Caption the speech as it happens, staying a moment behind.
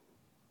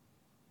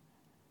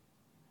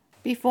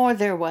Before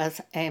there was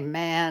a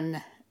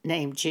man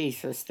named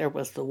Jesus, there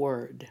was the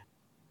Word.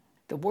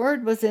 The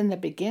Word was in the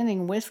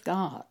beginning with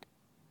God.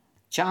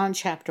 John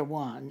chapter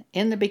 1.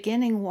 In the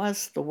beginning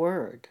was the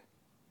Word,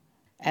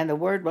 and the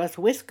Word was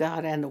with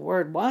God, and the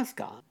Word was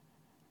God.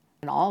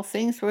 And all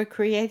things were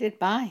created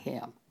by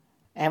him,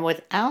 and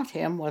without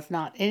him was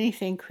not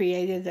anything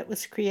created that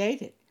was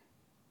created.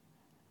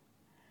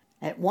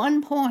 At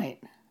one point,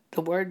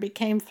 the Word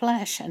became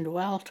flesh and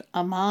dwelt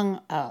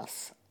among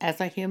us as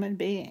a human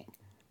being.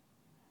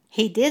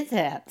 He did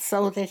that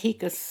so that he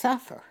could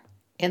suffer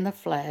in the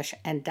flesh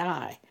and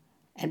die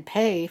and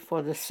pay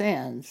for the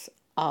sins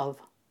of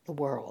the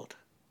world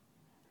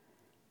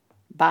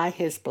by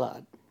his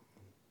blood.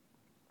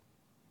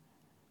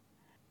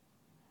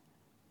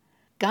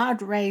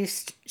 God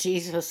raised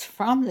Jesus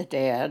from the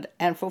dead,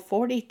 and for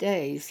 40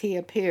 days he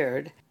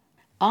appeared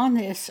on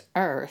this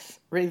earth,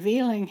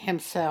 revealing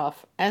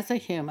himself as a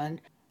human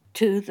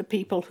to the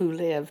people who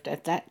lived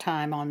at that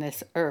time on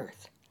this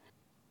earth.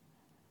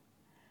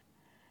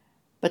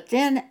 But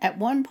then at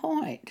one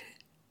point,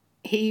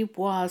 he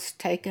was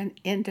taken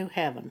into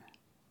heaven.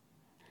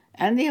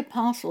 And the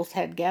apostles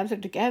had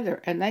gathered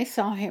together, and they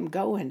saw him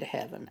go into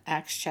heaven,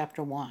 Acts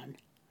chapter 1.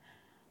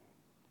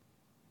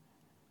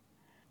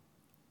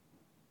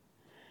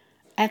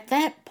 At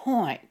that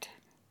point,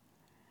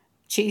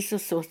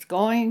 Jesus was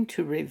going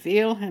to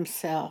reveal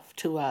himself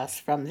to us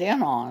from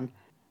then on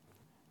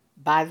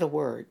by the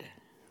Word.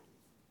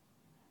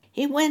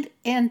 He went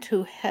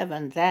into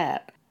heaven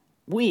that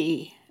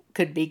we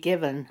could be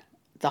given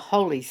the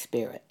Holy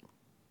Spirit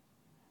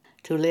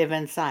to live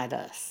inside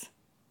us.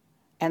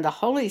 And the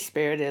Holy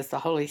Spirit is the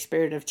Holy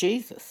Spirit of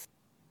Jesus,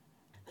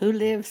 who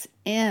lives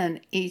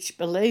in each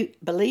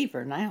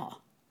believer now.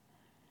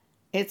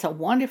 It's a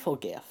wonderful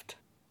gift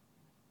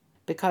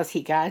because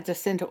he guides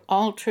us into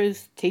all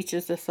truth,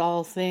 teaches us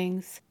all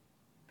things,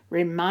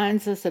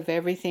 reminds us of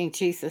everything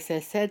Jesus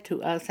has said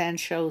to us, and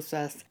shows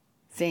us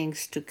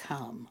things to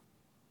come.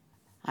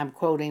 I'm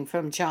quoting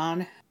from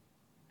John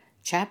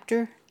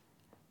chapter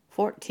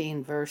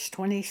 14, verse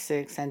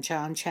 26, and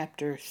John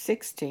chapter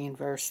 16,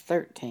 verse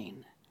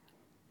 13.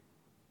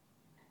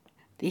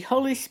 The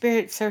Holy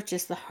Spirit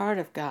searches the heart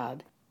of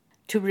God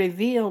to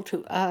reveal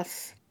to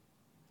us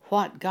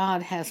what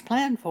God has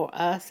planned for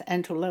us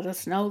and to let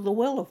us know the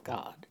will of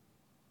God.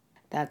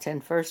 That's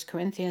in 1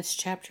 Corinthians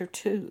chapter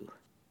 2.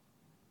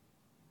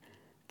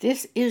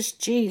 This is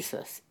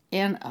Jesus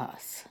in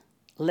us,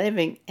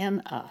 living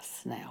in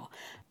us now.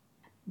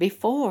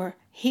 Before,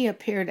 he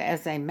appeared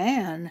as a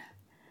man,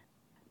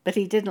 but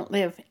he didn't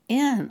live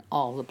in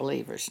all the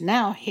believers.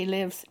 Now he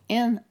lives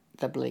in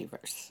the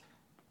believers.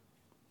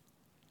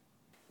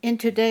 In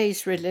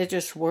today's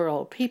religious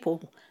world,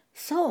 people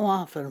so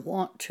often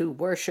want to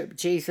worship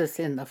Jesus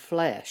in the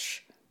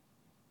flesh.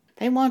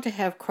 They want to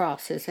have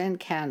crosses and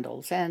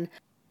candles and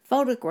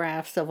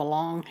photographs of a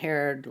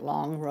long-haired,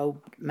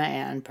 long-robed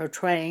man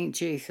portraying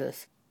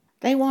Jesus.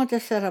 They want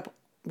to set up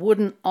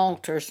wooden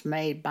altars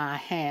made by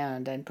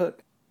hand and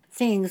put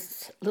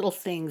little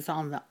things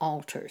on the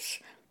altars.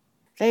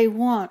 They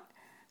want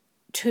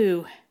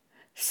to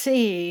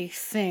see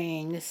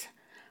things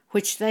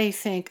which they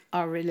think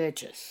are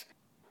religious.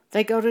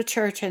 They go to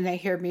church and they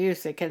hear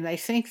music and they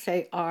think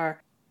they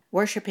are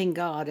worshiping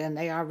God and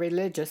they are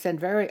religious, and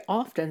very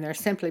often they're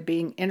simply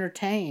being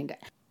entertained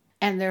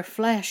and their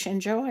flesh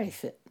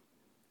enjoys it.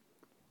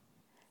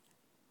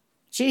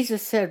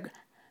 Jesus said,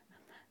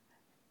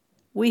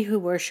 we who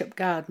worship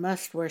God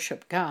must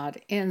worship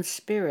God in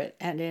spirit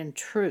and in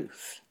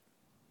truth.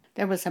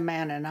 There was a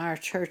man in our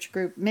church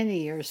group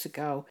many years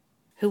ago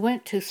who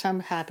went to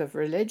some type of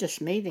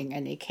religious meeting,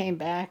 and he came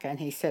back and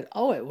he said,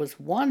 oh, it was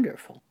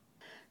wonderful.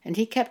 And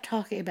he kept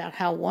talking about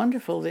how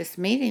wonderful this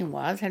meeting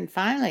was, and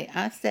finally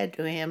I said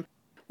to him,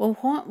 well,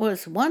 what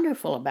was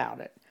wonderful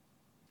about it?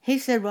 He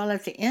said, well,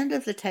 at the end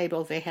of the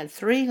table they had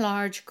 3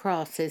 large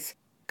crosses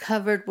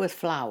covered with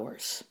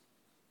flowers.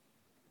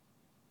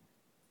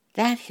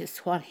 That is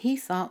what he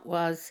thought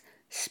was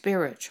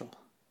spiritual.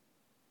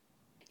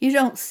 You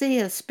don't see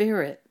a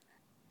spirit.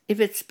 If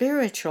it's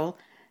spiritual,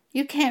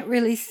 you can't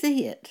really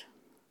see it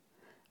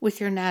with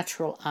your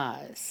natural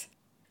eyes.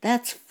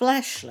 That's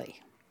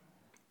fleshly.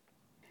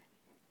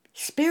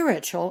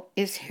 Spiritual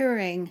is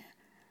hearing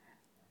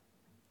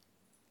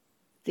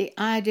the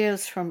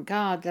ideas from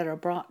God that are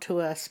brought to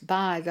us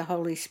by the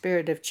Holy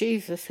Spirit of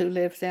Jesus who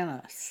lives in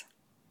us.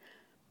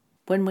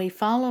 When we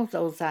follow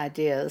those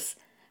ideas,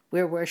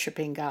 we're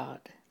worshiping God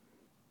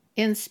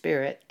in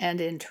spirit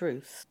and in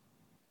truth.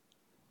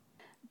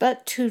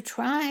 But to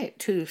try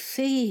to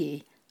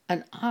see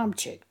an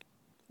object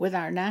with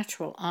our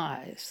natural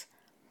eyes,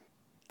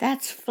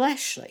 that's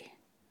fleshly.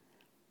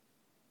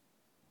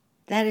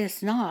 That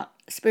is not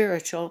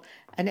spiritual,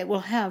 and it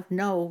will have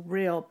no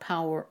real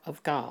power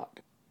of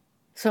God.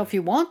 So if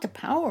you want the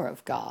power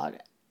of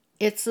God,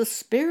 it's the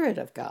Spirit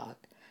of God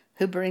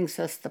who brings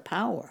us the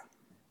power.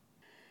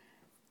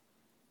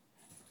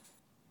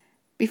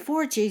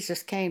 Before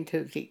Jesus came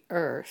to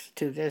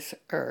this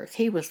earth,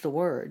 he was the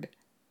Word.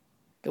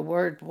 The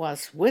Word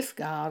was with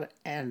God,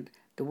 and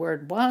The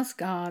Word was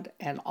God,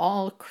 and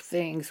all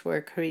things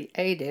were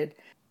created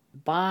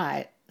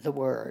by the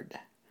Word.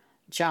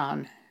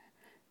 John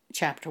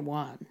chapter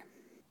 1.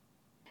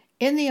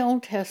 In the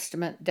Old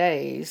Testament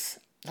days,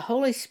 the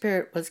Holy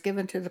Spirit was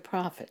given to the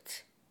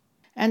prophets,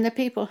 and the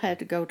people had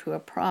to go to a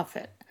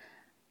prophet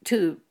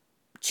to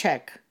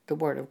check the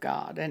Word of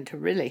God and to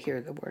really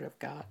hear the Word of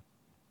God.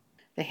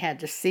 They had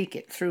to seek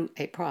it through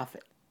a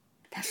prophet.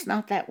 That's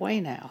not that way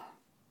now.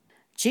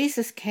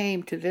 Jesus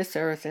came to this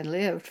earth and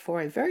lived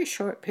for a very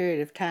short period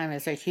of time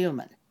as a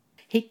human.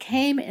 He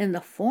came in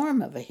the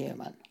form of a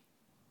human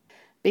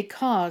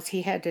because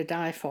he had to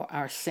die for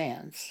our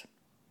sins.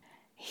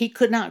 He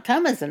could not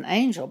come as an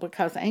angel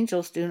because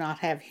angels do not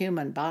have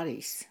human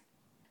bodies.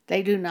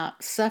 They do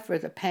not suffer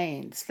the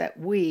pains that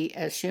we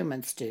as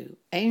humans do.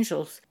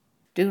 Angels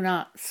do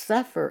not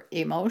suffer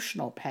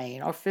emotional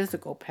pain or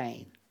physical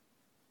pain.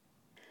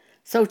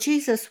 So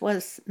Jesus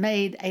was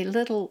made a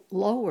little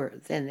lower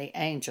than the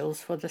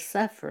angels for the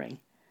suffering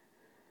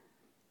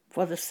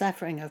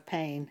of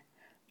pain,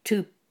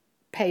 to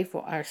pay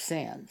for our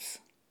sins.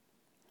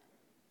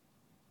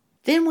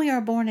 Then we are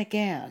born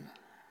again,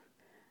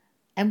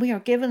 and we are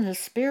given the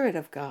Spirit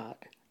of God.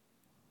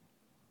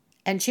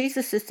 And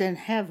Jesus is in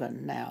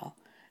heaven now,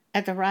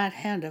 at the right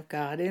hand of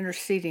God,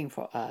 interceding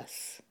for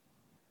us.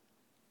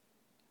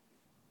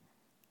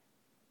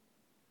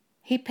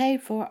 He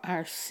paid for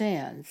our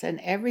sins,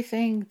 and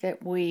everything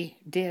that we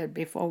did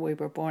before we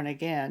were born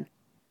again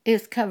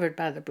is covered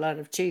by the blood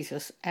of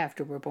Jesus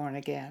after we're born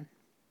again.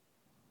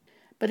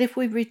 But if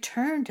we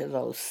return to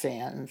those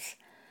sins,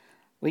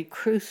 we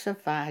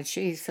crucify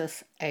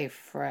Jesus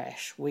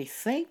afresh. We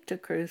think to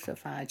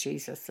crucify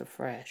Jesus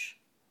afresh.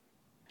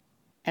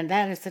 And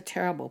that is a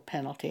terrible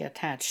penalty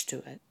attached to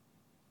it.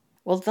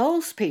 Well,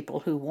 those people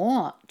who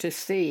want to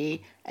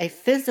see a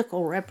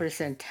physical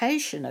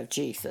representation of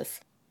Jesus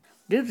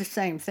do the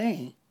same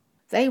thing.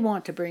 They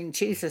want to bring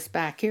Jesus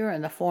back here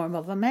in the form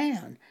of a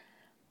man.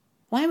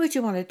 Why would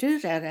you want to do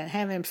that and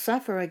have him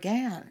suffer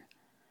again?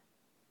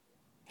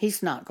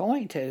 He's not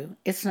going to.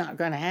 It's not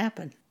going to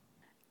happen.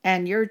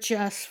 And you're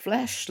just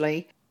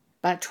fleshly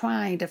by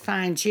trying to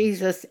find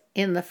Jesus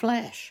in the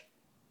flesh.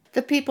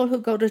 The people who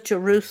go to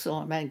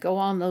Jerusalem and go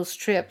on those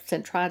trips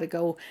and try to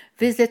go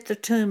visit the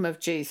tomb of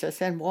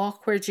Jesus and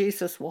walk where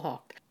Jesus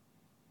walked,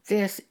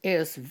 this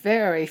is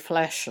very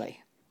fleshly.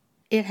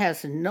 It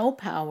has no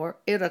power.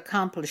 It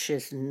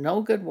accomplishes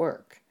no good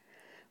work.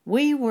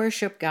 We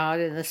worship God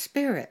in the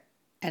Spirit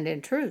and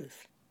in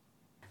truth.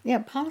 The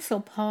Apostle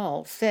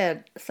Paul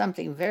said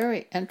something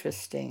very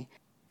interesting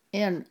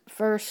in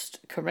 1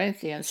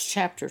 Corinthians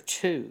chapter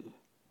 2.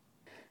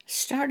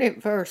 Start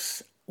at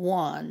verse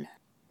 1.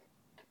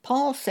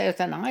 Paul says,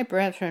 "And I,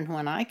 brethren,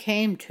 when I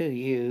came to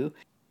you,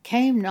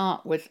 came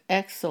not with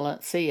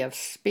excellency of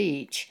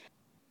speech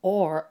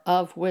or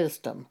of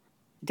wisdom,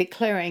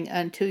 declaring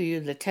unto you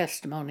the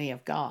testimony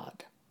of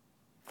God.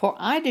 For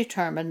I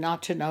determined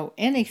not to know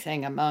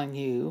anything among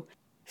you,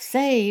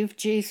 save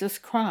Jesus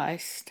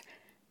Christ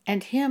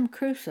and him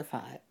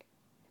crucified."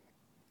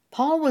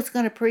 Paul was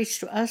going to preach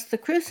to us the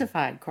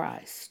crucified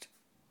Christ,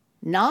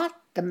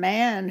 not the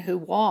man who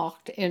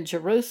walked in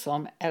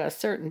Jerusalem at a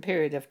certain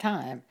period of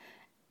time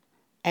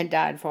and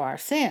died for our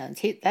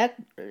sins.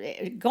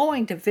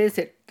 Going to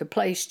visit the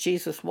place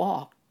Jesus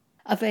walked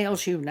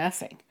avails you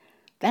nothing.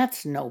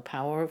 That's no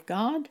power of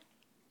God.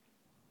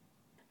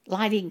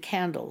 Lighting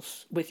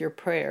candles with your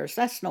prayers,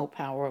 that's no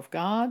power of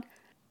God.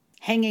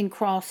 Hanging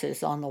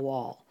crosses on the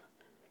wall,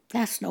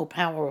 that's no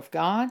power of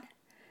God.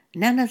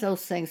 None of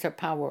those things are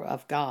power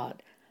of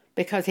God.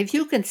 Because if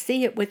you can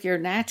see it with your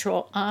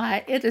natural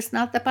eye, it is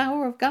not the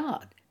power of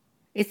God.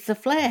 It's the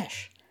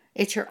flesh.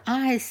 It's your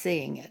eyes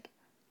seeing it.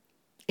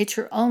 It's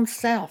your own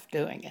self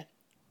doing it.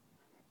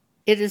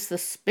 It is the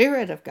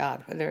Spirit of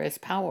God where there is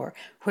power,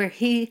 where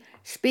he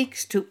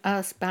speaks to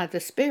us by the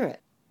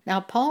Spirit.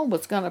 Now, Paul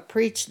was going to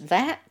preach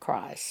that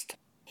Christ,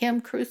 him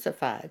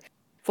crucified.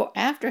 For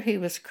after he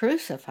was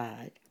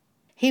crucified,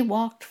 he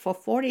walked for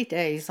 40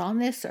 days on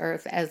this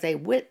earth as a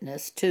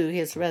witness to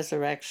his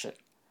resurrection.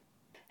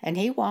 And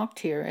he walked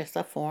here as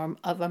the form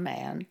of a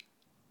man,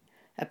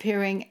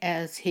 appearing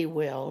as he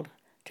willed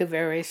to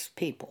various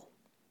people.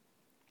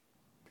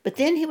 But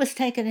then he was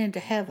taken into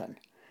heaven.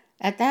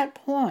 At that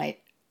point,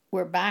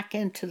 we're back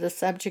into the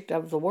subject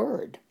of the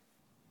Word.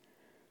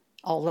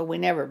 Although we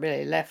never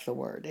really left the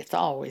Word. It's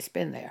always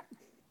been there.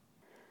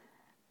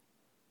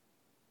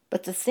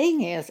 But the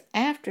thing is,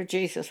 after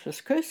Jesus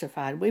was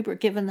crucified, we were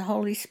given the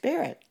Holy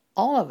Spirit.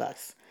 All of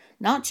us.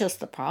 Not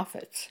just the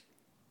prophets.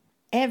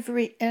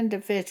 Every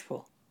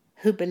individual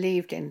who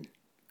believed in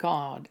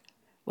God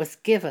was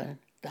given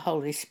the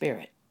Holy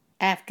Spirit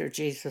after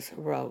Jesus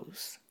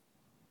arose.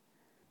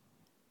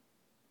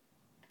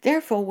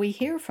 Therefore, we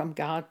hear from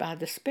God by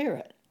the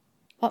Spirit.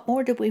 What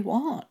more do we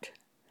want?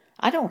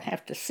 I don't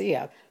have to see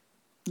a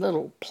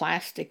little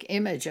plastic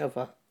image of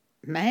a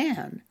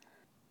man.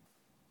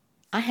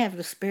 I have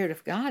the Spirit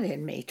of God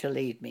in me to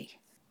lead me.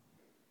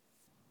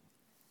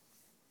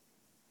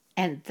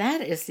 And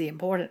that is the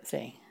important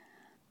thing.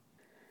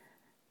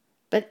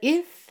 But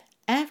if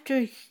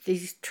After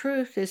the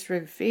truth is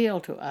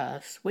revealed to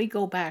us, we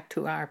go back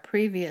to our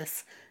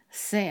previous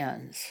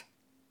sins.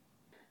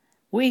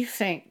 We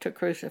think to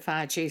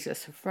crucify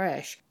Jesus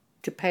afresh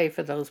to pay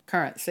for those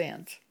current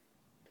sins.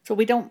 So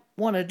we don't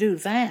want to do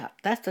that.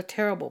 That's a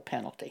terrible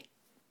penalty.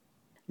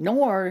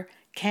 Nor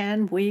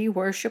can we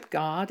worship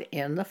God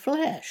in the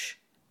flesh.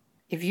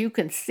 If you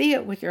can see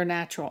it with your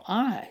natural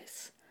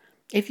eyes,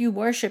 if you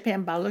worship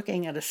Him by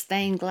looking at a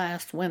stained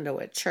glass window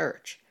at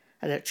church,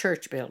 at a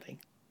church building.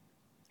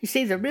 You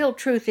see, the real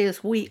truth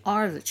is we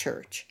are the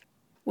church.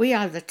 We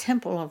are the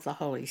temple of the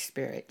Holy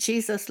Spirit.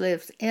 Jesus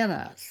lives in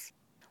us.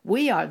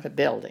 We are the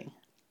building.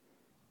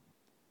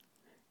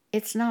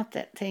 It's not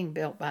that thing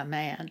built by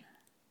man.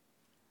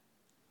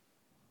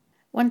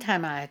 One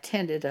time I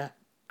attended a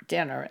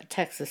dinner at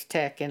Texas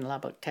Tech in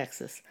Lubbock,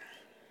 Texas.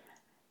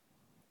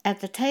 At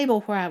the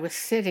table where I was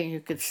sitting, you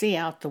could see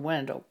out the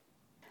window.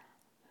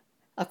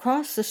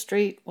 Across the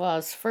street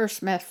was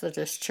First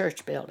Methodist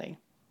Church building,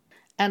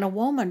 and a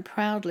woman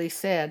proudly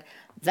said,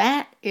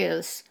 "That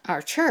is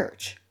our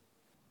church."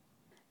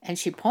 And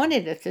she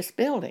pointed at this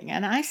building,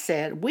 and I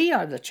said, "We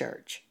are the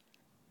church."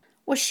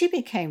 Well, she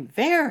became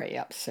very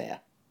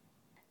upset.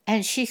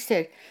 And she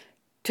said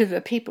to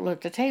the people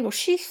at the table,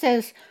 she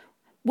says,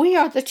 "We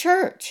are the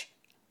church."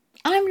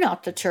 "I'm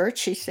not the church,"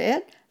 she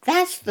said.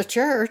 "That's the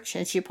church."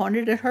 And she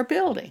pointed at her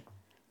building.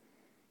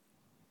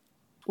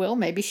 Well,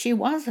 maybe she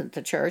wasn't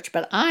the church,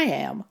 but I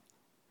am.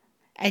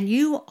 And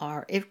you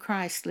are if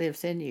Christ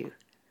lives in you.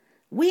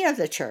 We are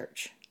the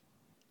church.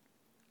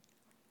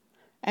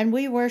 And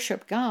we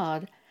worship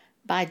God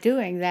by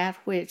doing that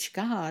which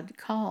God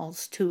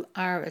calls to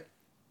our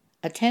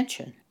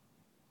attention.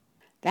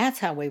 That's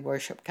how we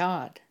worship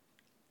God.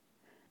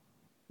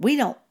 We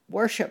don't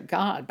worship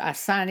God by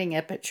signing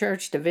up at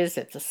church to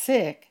visit the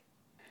sick.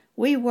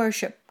 We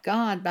worship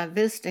God by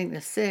visiting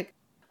the sick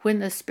when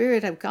the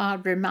Spirit of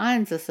God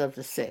reminds us of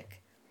the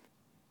sick,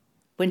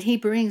 when He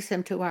brings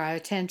them to our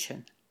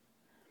attention.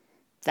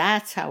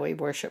 That's how we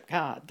worship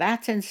God.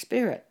 That's in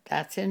spirit.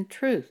 That's in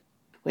truth.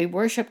 We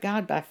worship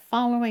God by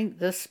following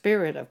the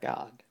Spirit of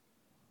God.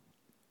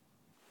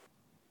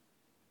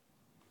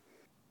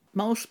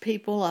 Most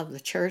people of the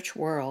church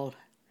world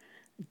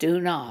do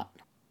not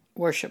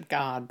worship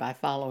God by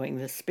following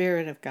the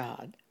Spirit of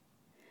God.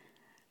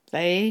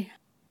 They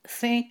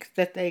think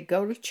that they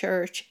go to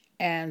church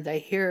and they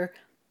hear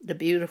the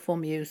beautiful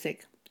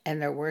music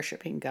and they're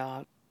worshiping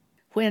God,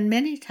 when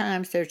many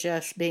times they're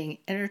just being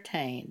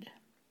entertained.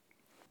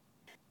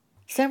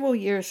 Several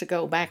years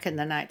ago, back in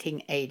the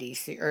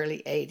 1980s, the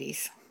early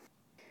 80s,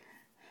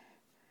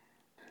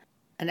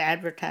 an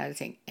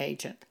advertising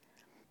agent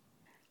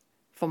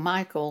for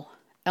Michael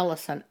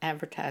Ellison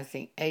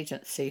Advertising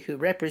Agency, who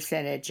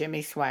represented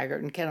Jimmy Swaggart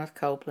and Kenneth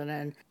Copeland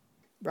and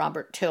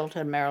Robert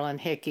Tilton, Marilyn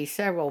Hickey,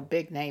 several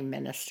big-name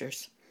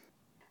ministers.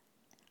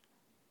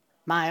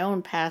 My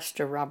own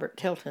pastor, Robert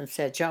Tilton,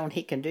 said, "Joan,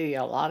 he can do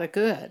you a lot of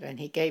good." And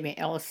he gave me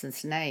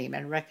Ellison's name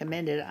and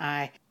recommended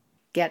I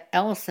get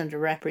Ellison to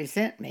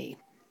represent me.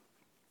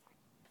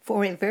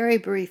 For a very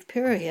brief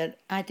period,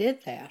 I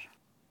did that.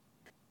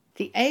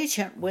 The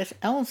agent with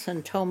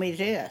Ellison told me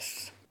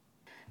this.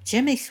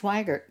 Jimmy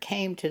Swaggart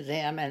came to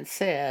them and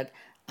said,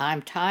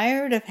 "I'm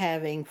tired of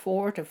having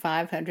 400 to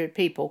 500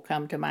 people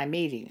come to my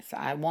meetings.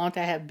 I want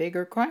to have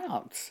bigger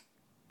crowds."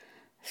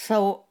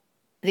 So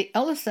the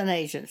Ellison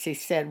agency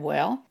said,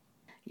 "Well,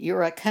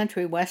 you're a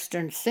country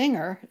western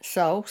singer,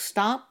 so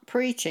stop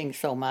preaching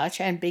so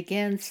much and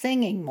begin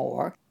singing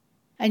more,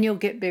 and you'll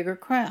get bigger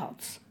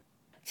crowds."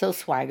 So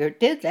Swaggart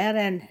did that,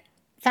 and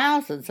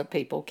thousands of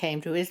people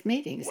came to his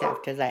meetings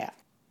after that.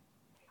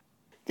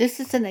 This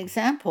is an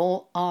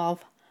example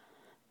of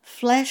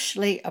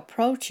fleshly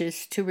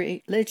approaches to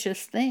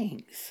religious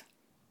things.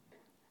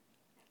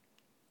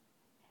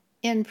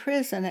 In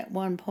prison at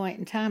one point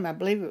in time, I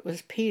believe it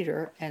was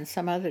Peter and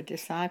some other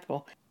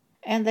disciple,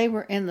 and they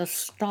were in the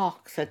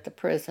stocks at the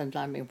prison,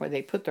 where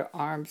they put their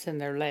arms and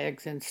their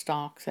legs in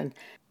stocks and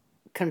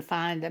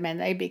confined them,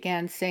 and they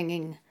began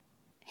singing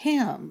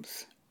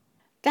hymns.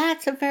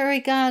 That's a very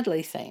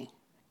godly thing.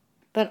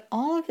 But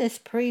all of this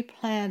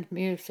pre-planned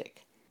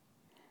music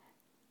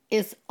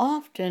is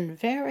often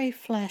very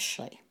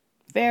fleshly,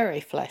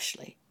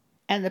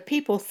 and the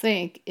people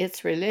think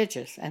it's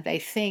religious, and they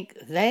think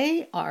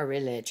they are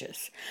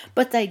religious.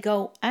 But they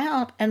go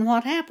out, and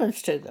what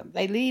happens to them?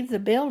 They leave the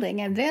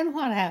building, and then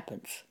what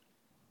happens?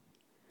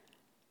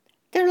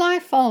 Their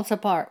life falls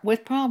apart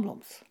with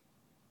problems.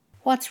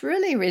 What's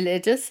really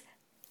religious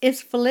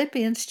is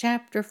Philippians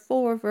chapter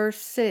 4, verse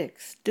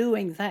 6,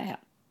 doing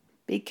that.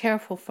 "Be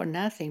careful for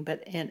nothing,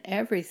 but in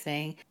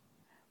everything,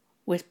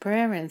 with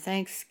prayer and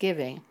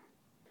thanksgiving,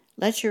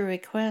 let your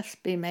requests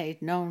be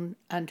made known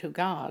unto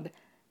God,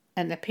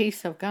 and the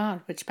peace of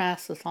God, which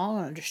passeth all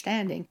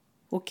understanding,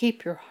 will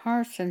keep your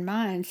hearts and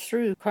minds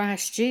through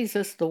Christ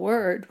Jesus, the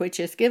Word, which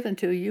is given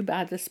to you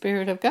by the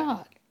Spirit of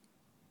God."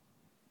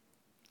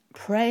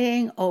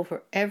 Praying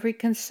over every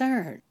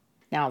concern.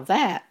 Now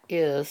that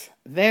is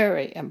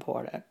very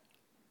important.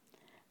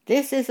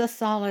 This is a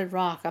solid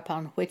rock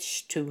upon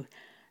which to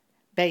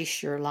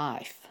base your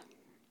life.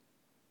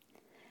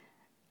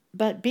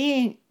 But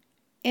being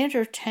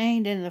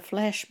entertained in the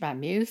flesh by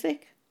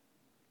music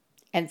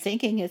and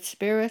thinking it's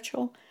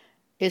spiritual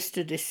is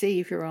to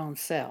deceive your own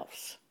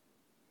selves.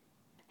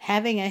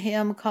 Having a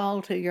hymn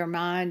called to your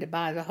mind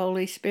by the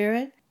Holy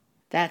Spirit,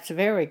 that's a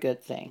very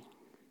good thing.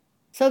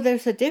 So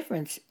there's a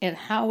difference in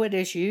how it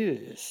is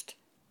used.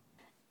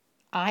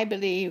 I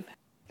believe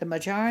the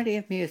majority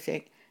of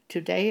music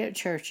today at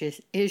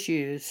churches is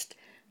used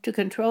to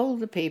control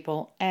the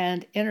people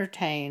and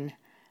entertain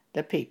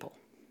the people,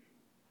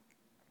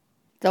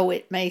 though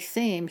it may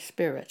seem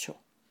spiritual.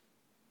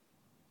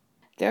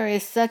 There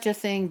is such a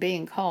thing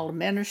being called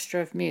minister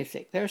of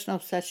music. There's no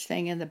such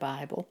thing in the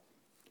Bible.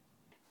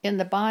 In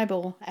the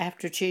Bible,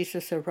 after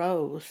Jesus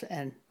arose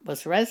and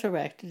was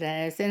resurrected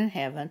and is in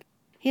heaven,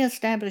 he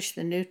established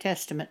the New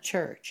Testament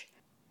church.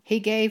 He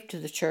gave to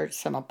the church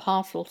some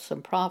apostles,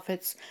 some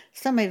prophets,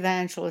 some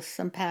evangelists,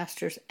 some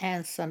pastors,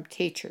 and some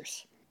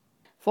teachers,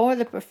 for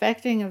the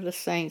perfecting of the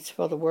saints,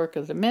 for the work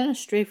of the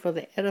ministry, for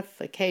the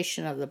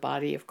edification of the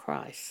body of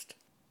Christ.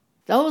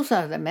 Those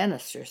are the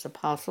ministers: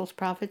 apostles,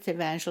 prophets,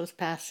 evangelists,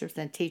 pastors,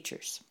 and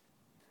teachers.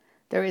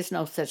 There is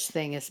no such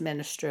thing as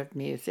minister of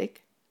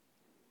music.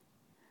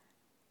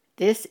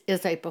 This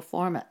is a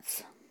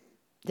performance.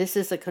 This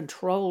is a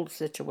controlled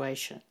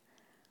situation.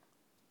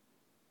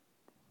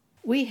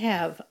 We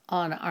have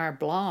on our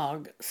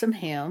blog some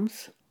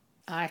hymns.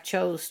 I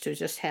chose to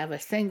just have a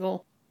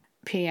single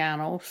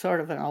piano,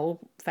 sort of an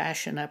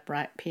old-fashioned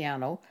upright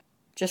piano,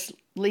 just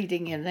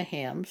leading in the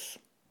hymns.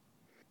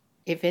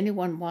 If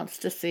anyone wants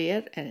to see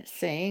it and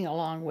sing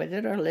along with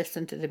it or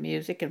listen to the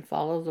music and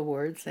follow the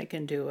words, they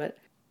can do it.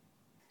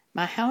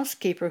 My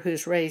housekeeper,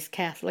 who's raised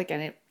Catholic,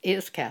 and it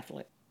is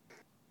Catholic,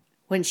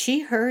 when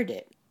she heard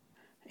it,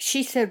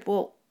 she said,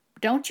 "Well,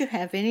 don't you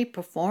have any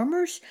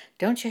performers?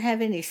 Don't you have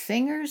any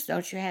singers?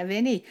 Don't you have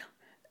any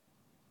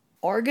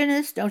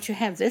organists? Don't you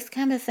have this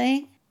kind of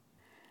thing?"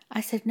 I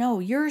said, "No,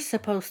 you're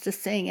supposed to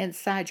sing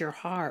inside your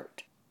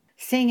heart,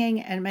 singing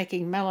and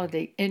making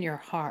melody in your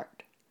heart.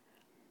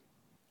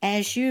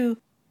 As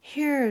you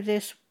hear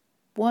this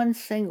one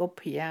single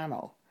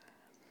piano,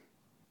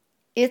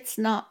 it's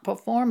not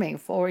performing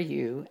for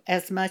you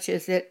as much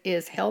as it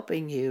is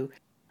helping you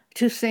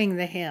to sing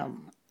the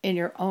hymn in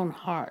your own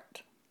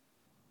heart."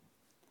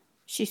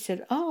 She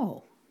said,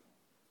 "Oh."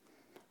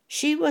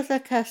 She was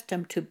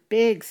accustomed to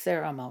big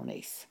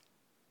ceremonies.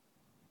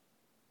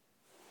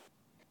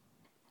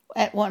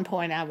 At one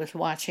point, I was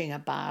watching a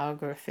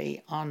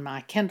biography on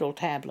my Kindle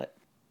tablet.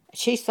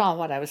 She saw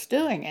what I was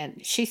doing,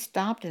 and she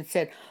stopped and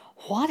said,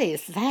 "What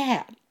is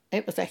that?"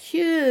 It was a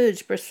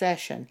huge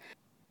procession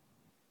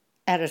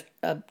at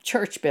a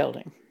church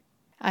building.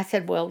 I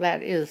said, "Well,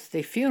 that is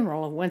the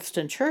funeral of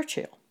Winston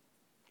Churchill."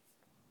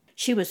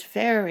 She was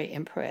very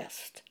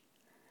impressed.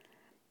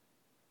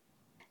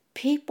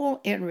 People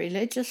in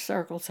religious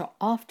circles are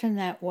often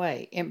that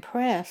way,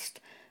 impressed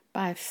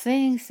by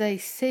things they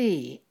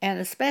see, and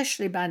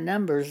especially by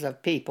numbers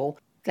of people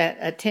that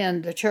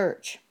attend the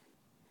church.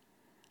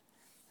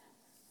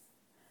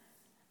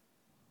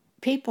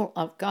 People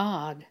of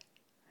God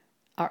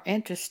are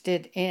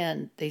interested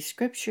in the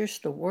Scriptures,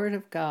 the Word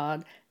of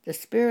God, the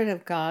Spirit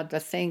of God, the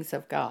things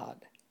of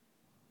God.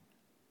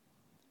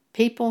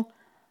 People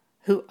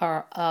who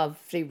are of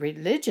the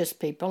religious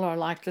people are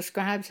like the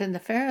scribes and the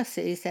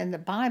Pharisees in the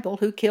Bible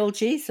who killed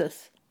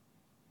Jesus.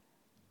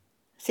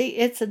 See,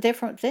 it's a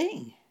different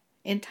thing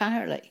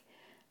entirely.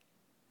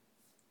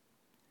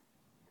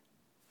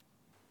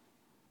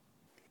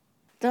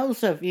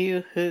 Those of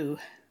you who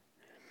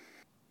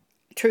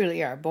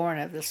truly are born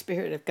of the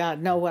Spirit of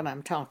God know what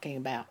I'm talking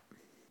about.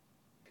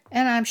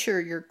 And I'm sure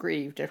you're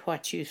grieved at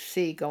what you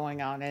see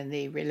going on in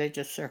the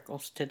religious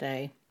circles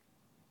today.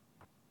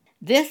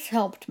 This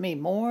helped me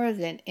more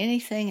than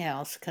anything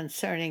else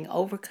concerning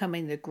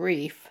overcoming the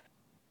grief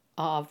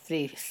of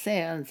the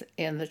sins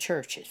in the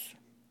churches.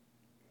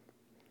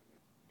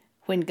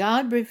 When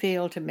God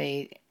revealed to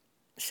me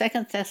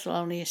 2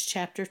 Thessalonians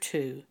chapter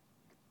 2,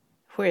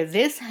 where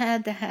this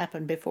had to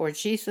happen before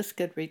Jesus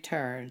could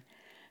return,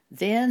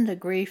 then the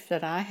grief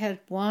that I had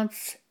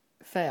once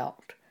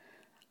felt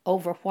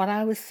over what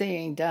I was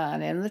seeing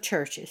done in the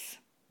churches,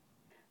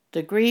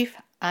 the grief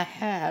I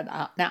had,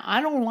 now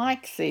I don't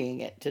like seeing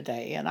it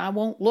today, and I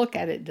won't look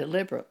at it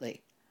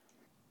deliberately,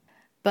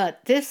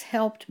 but this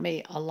helped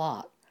me a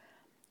lot,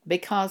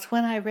 because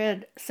when I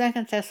read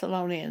 2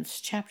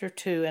 Thessalonians chapter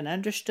 2 and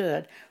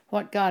understood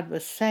what God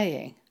was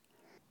saying,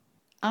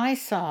 I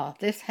saw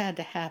this had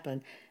to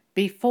happen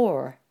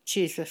before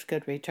Jesus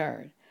could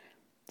return.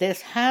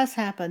 This has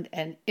happened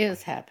and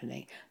is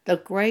happening. The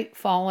great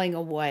falling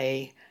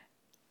away,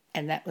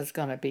 and that was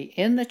going to be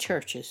in the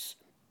churches.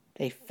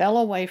 They fell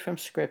away from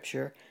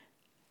Scripture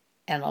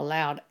and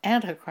allowed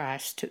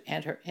Antichrist to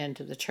enter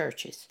into the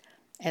churches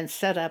and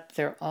set up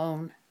their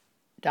own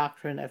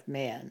doctrine of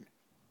men.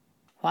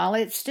 While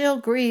it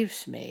still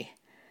grieves me,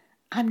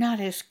 I'm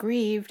not as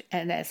grieved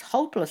and as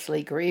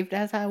hopelessly grieved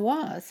as I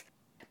was,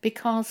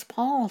 because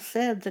Paul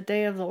said the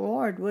day of the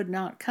Lord would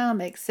not come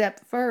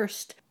except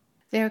first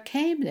there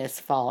came this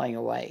falling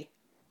away.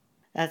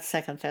 That's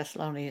 2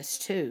 Thessalonians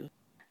 2.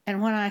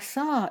 And when I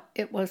saw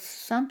it was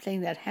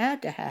something that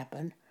had to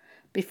happen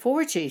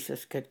before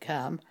Jesus could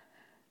come,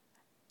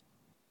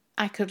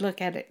 I could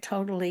look at it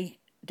totally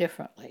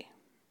differently.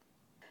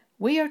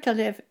 We are to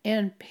live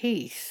in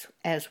peace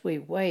as we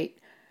wait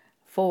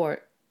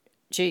for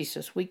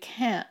Jesus. We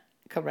can't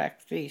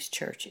correct these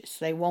churches.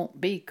 They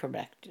won't be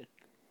corrected.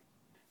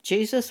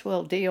 Jesus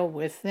will deal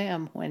with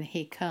them when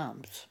he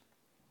comes.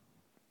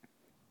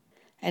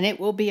 And it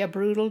will be a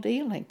brutal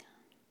dealing.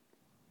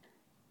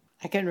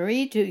 I can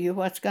read to you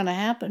what's going to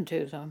happen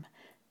to them.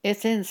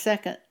 It's in 2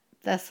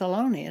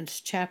 Thessalonians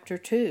chapter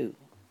 2.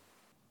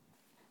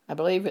 I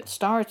believe it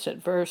starts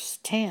at verse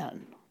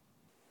 10.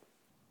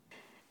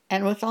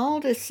 And with all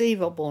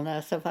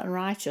deceivableness of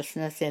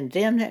unrighteousness in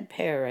them that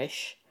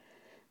perish,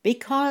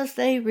 because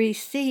they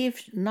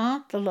received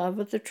not the love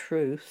of the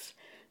truth,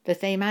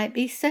 that they might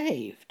be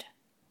saved.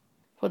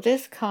 For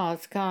this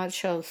cause God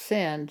shall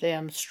send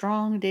them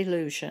strong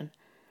delusion,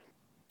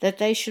 that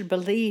they should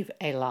believe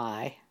a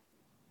lie,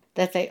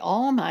 that they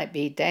all might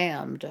be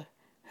damned,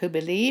 who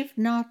believed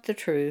not the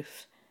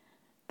truth,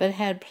 but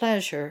had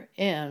pleasure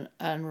in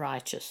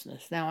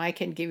unrighteousness. Now I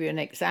can give you an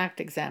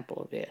exact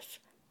example of this.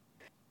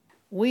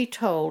 We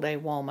told a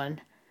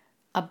woman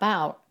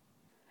about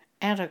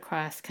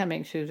Antichrist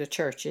coming through the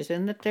churches,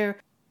 and that there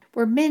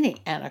were many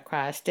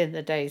Antichrists in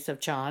the days of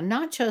John,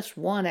 not just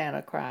one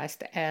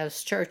Antichrist,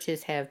 as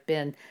churches have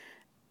been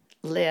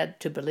led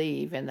to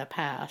believe in the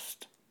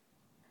past.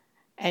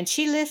 And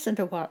she listened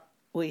to what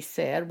we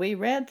said. We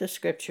read the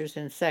scriptures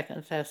in 2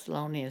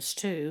 Thessalonians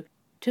 2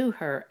 to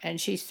her,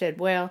 and she said,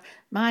 well,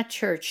 my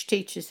church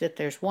teaches that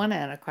there's one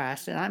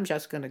Antichrist, and I'm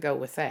just going to go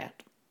with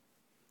that.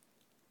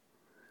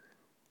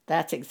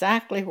 That's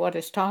exactly what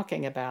it's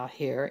talking about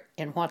here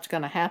and what's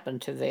going to happen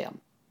to them.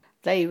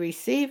 They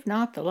received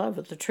not the love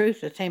of the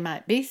truth that they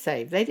might be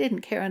saved. They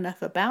didn't care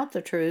enough about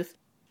the truth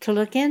to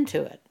look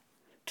into it,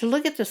 to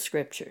look at the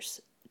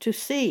scriptures, to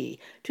see,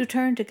 to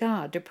turn to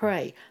God, to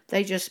pray.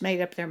 They just made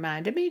up their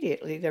mind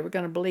immediately they were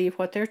going to believe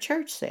what their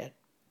church said.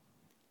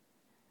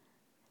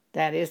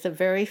 That is a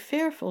very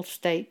fearful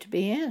state to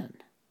be in.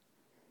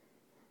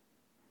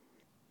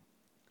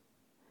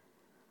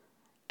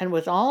 And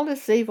with all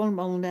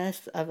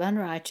deceivableness of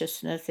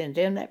unrighteousness in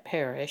them that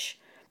perish,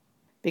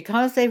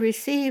 because they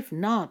receive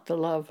not the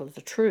love of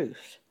the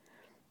truth,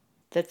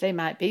 that they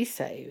might be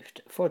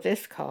saved. For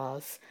this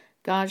cause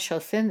God shall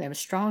send them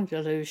strong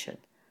delusion,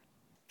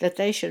 that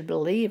they should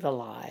believe a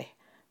lie,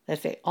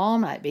 that they all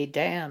might be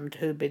damned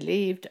who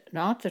believed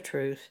not the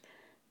truth,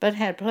 but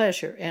had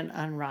pleasure in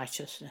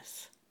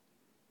unrighteousness.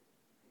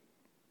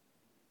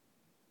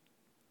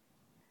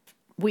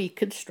 We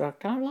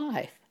construct our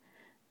life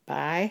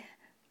by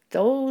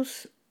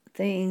those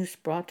things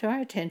brought to our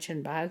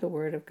attention by the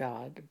Word of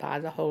God, by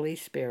the Holy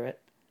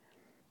Spirit,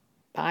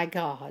 by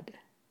God.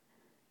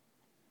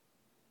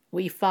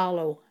 We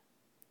follow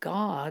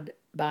God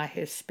by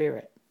His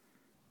Spirit.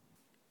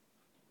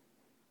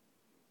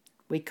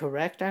 We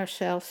correct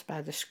ourselves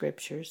by the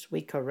Scriptures.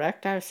 We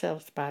correct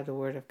ourselves by the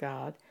Word of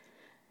God.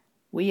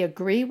 We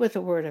agree with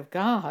the Word of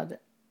God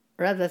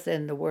rather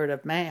than the Word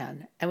of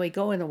man, and we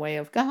go in the way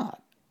of God.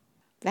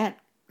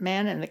 That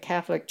man in the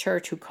Catholic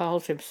Church who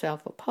calls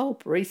himself a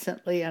pope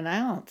recently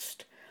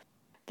announced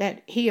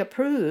that he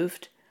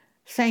approved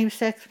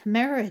same-sex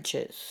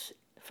marriages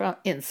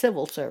in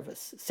civil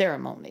service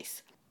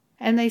ceremonies.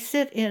 And they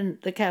sit in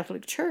the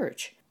Catholic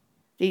Church,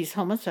 these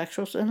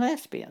homosexuals and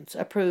lesbians,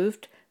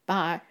 approved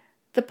by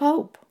the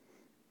Pope,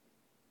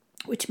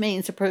 which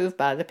means approved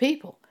by the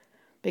people,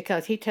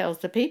 because he tells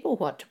the people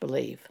what to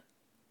believe.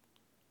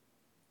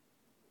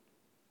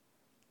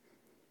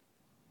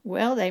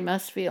 Well, they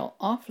must feel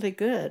awfully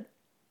good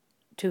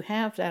to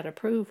have that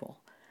approval.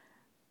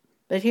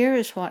 But here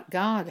is what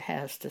God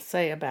has to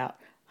say about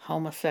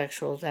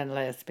homosexuals and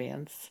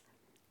lesbians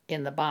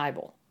in the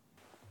Bible.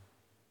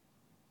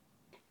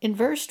 In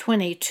verse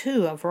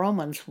 22 of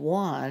Romans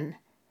 1,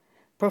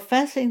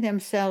 professing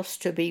themselves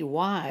to be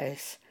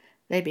wise,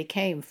 they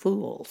became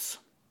fools,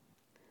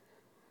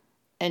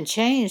 and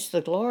changed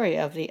the glory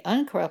of the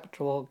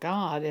uncorruptible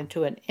God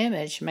into an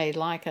image made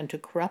like unto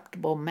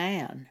corruptible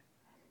man,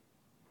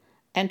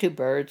 and to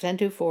birds, and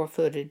to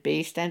four-footed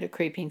beasts, and to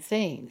creeping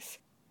things.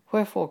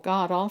 Wherefore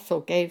God also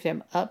gave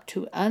them up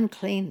to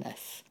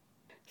uncleanness,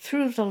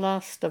 through the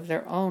lust of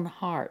their own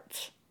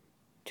hearts,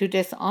 to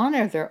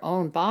dishonor their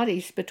own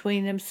bodies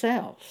between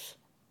themselves,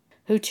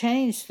 who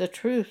changed the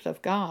truth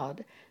of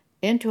God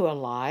into a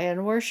lie,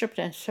 and worshipped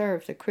and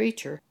served the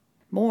creature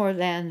more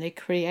than the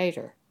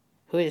Creator,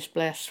 who is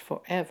blessed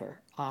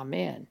forever.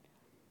 Amen.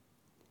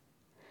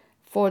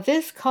 For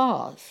this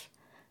cause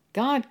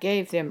God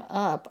gave them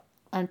up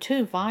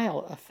unto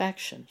vile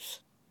affections.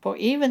 For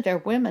even their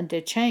women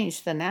did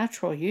change the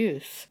natural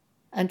use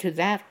unto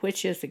that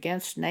which is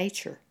against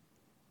nature.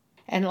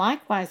 And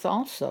likewise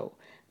also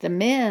the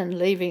men,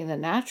 leaving the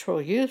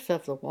natural use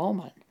of the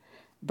woman,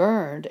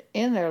 burned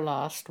in their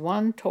lust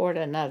one toward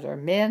another,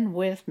 men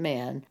with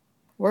men,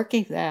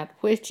 working that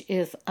which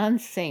is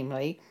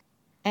unseemly,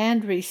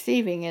 and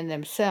receiving in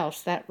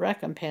themselves that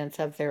recompense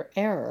of their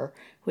error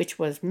which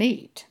was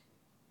meet.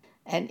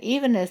 And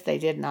even as they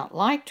did not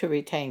like to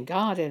retain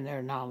God in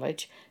their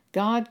knowledge,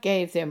 God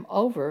gave them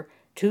over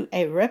to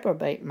a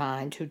reprobate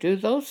mind to do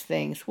those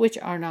things which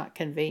are not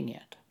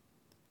convenient.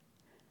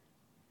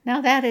 Now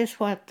that is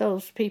what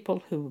those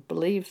people who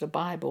believe the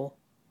Bible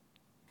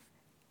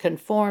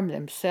conform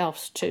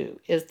themselves to,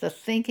 is the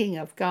thinking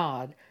of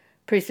God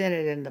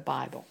presented in the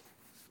Bible.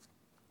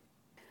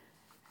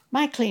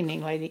 My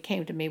cleaning lady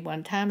came to me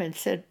one time and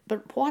said,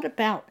 "But what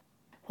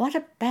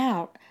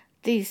about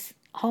these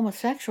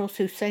homosexuals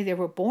who say they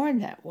were born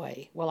that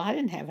way?" Well, I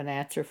didn't have an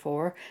answer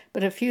for her,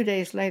 but a few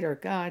days later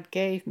God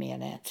gave me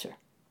an answer.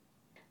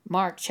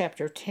 Mark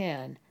chapter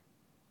 10.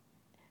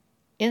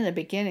 In the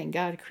beginning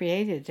God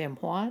created them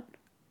what?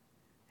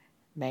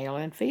 Male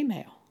and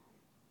female.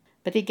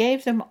 But he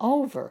gave them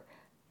over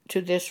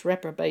to this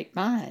reprobate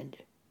mind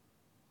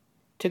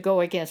to go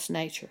against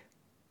nature.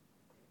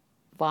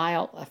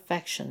 Vile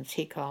affections,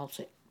 he calls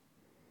it.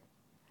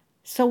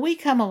 So we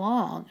come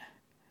along.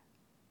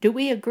 Do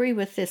we agree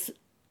with this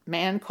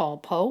man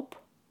called Pope?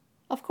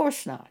 Of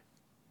course not.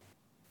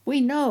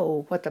 We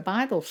know what the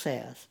Bible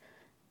says.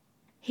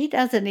 He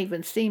doesn't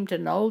even seem to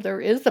know there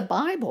is a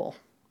Bible,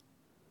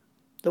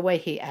 the way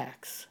he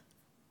acts.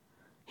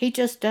 He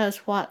just does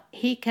what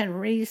he can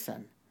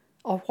reason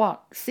or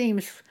what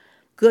seems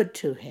good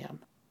to him.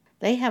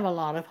 They have a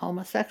lot of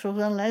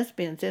homosexuals and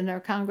lesbians in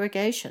their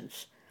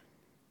congregations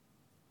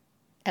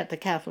at the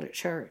Catholic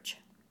Church.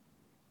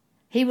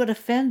 He would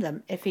offend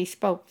them if he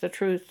spoke the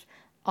truth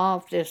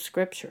of this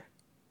scripture.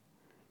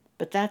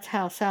 But that's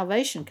how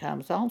salvation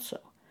comes also,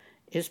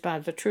 is by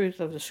the truth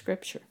of the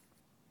scripture.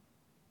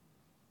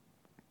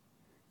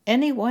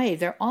 Anyway,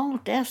 they're all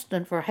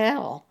destined for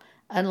hell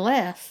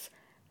unless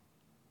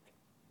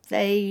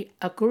they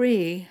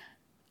agree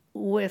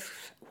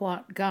with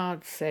what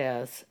God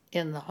says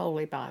in the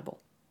Holy Bible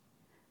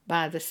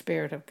by the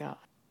Spirit of God.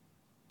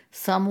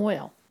 Some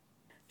will.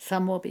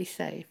 Some will be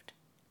saved.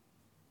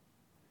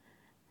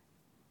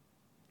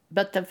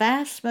 But the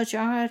vast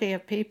majority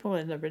of people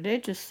in the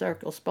religious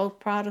circles, both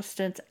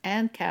Protestants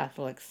and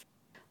Catholics,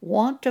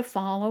 want to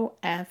follow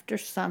after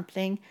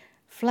something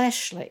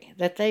fleshly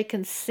that they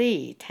can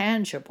see,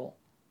 tangible,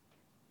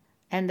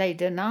 and they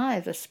deny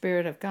the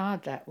Spirit of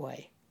God that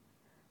way.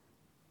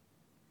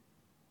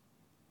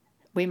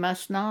 We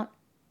must not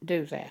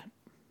do that.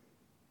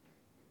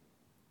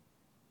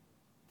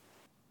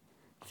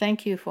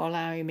 Thank you for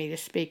allowing me to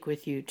speak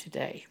with you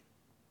today.